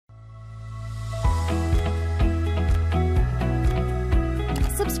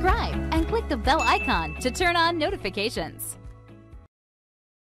the bell icon to turn on notifications.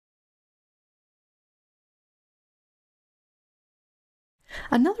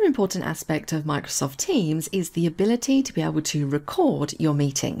 Another important aspect of Microsoft Teams is the ability to be able to record your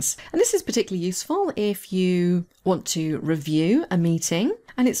meetings. And this is particularly useful if you want to review a meeting,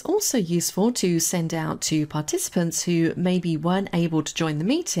 and it's also useful to send out to participants who maybe weren't able to join the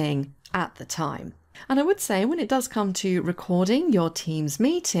meeting at the time. And I would say when it does come to recording your Teams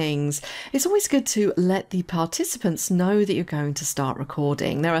meetings, it's always good to let the participants know that you're going to start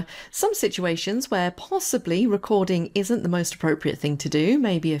recording. There are some situations where possibly recording isn't the most appropriate thing to do,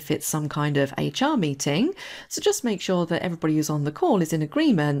 maybe if it's some kind of HR meeting. So just make sure that everybody who's on the call is in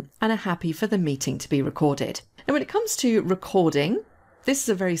agreement and are happy for the meeting to be recorded. And when it comes to recording, this is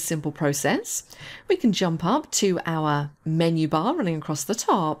a very simple process. We can jump up to our menu bar running across the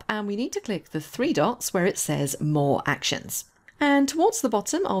top, and we need to click the three dots where it says More Actions. And towards the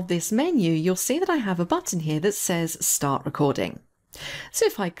bottom of this menu, you'll see that I have a button here that says Start Recording. So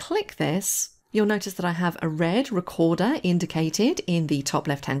if I click this, you'll notice that I have a red recorder indicated in the top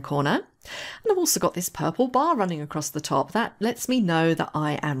left-hand corner. And I've also got this purple bar running across the top that lets me know that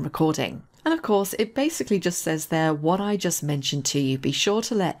I am recording. And of course, it basically just says there what I just mentioned to you. Be sure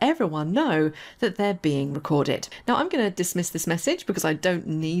to let everyone know that they're being recorded. Now, I'm going to dismiss this message because I don't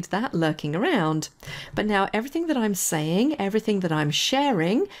need that lurking around. But now everything that I'm saying, everything that I'm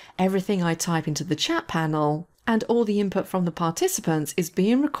sharing, everything I type into the chat panel, and all the input from the participants is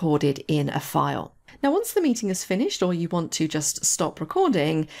being recorded in a file. Now, once the meeting is finished or you want to just stop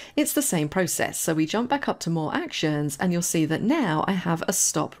recording, it's the same process. So we jump back up to More Actions and you'll see that now I have a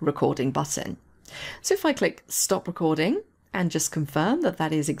Stop Recording button. So if I click Stop Recording and just confirm that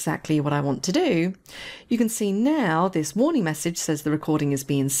that is exactly what I want to do, you can see now this warning message says the recording is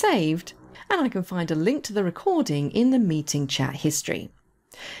being saved, and I can find a link to the recording in the meeting chat history.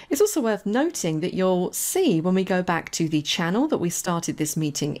 It's also worth noting that you'll see when we go back to the channel that we started this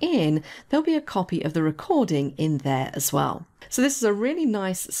meeting in, there'll be a copy of the recording in there as well. So this is a really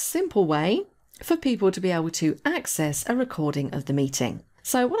nice, simple way for people to be able to access a recording of the meeting.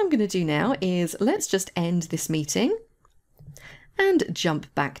 So what I'm going to do now is let's just end this meeting and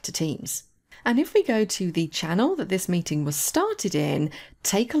jump back to Teams. And if we go to the channel that this meeting was started in,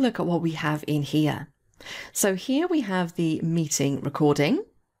 take a look at what we have in here. So here we have the meeting recording,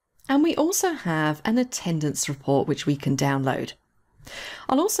 and we also have an attendance report which we can download.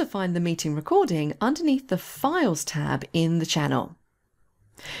 I'll also find the meeting recording underneath the Files tab in the channel.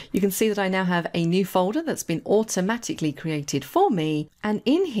 You can see that I now have a new folder that's been automatically created for me, and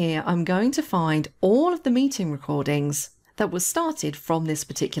in here I'm going to find all of the meeting recordings that was started from this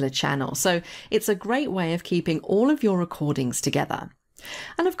particular channel. So it's a great way of keeping all of your recordings together.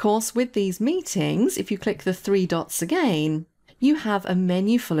 And of course, with these meetings, if you click the three dots again, you have a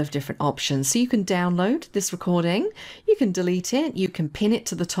menu full of different options. So you can download this recording, you can delete it, you can pin it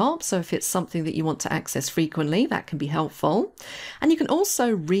to the top. So if it's something that you want to access frequently, that can be helpful. And you can also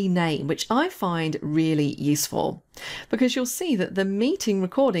rename, which I find really useful, because you'll see that the meeting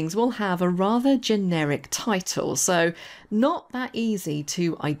recordings will have a rather generic title. So not that easy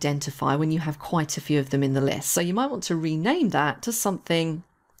to identify when you have quite a few of them in the list. So you might want to rename that to something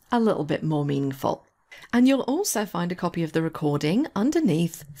a little bit more meaningful. And you'll also find a copy of the recording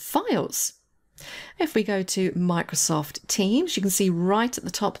underneath Files. If we go to Microsoft Teams, you can see right at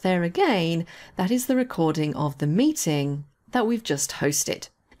the top there again, that is the recording of the meeting that we've just hosted.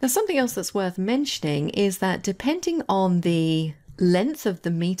 Now, something else that's worth mentioning is that depending on the length of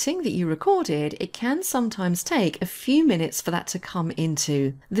the meeting that you recorded, it can sometimes take a few minutes for that to come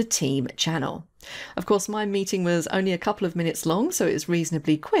into the team channel. Of course, my meeting was only a couple of minutes long, so it was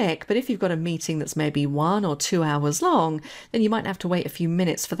reasonably quick, but if you've got a meeting that's maybe 1 or 2 hours long, then you might have to wait a few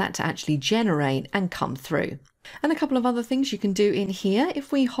minutes for that to actually generate and come through. And a couple of other things you can do in here,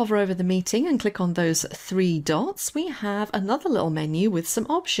 if we hover over the meeting and click on those three dots, we have another little menu with some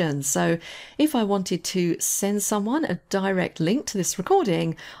options. So if I wanted to send someone a direct link to this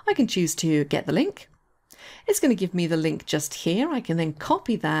recording, I can choose to get the link. It's going to give me the link just here. I can then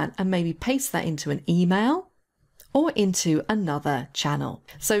copy that and maybe paste that into an email or into another channel.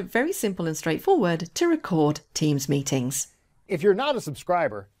 So very simple and straightforward to record Teams meetings. If you're not a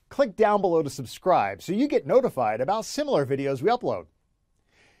subscriber, click down below to subscribe so you get notified about similar videos we upload.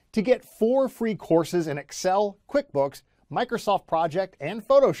 To get 4 free courses in Excel, QuickBooks, Microsoft Project, and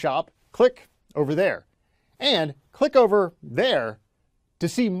Photoshop, click over there. And click over there to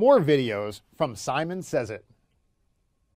see more videos from Simon Says It.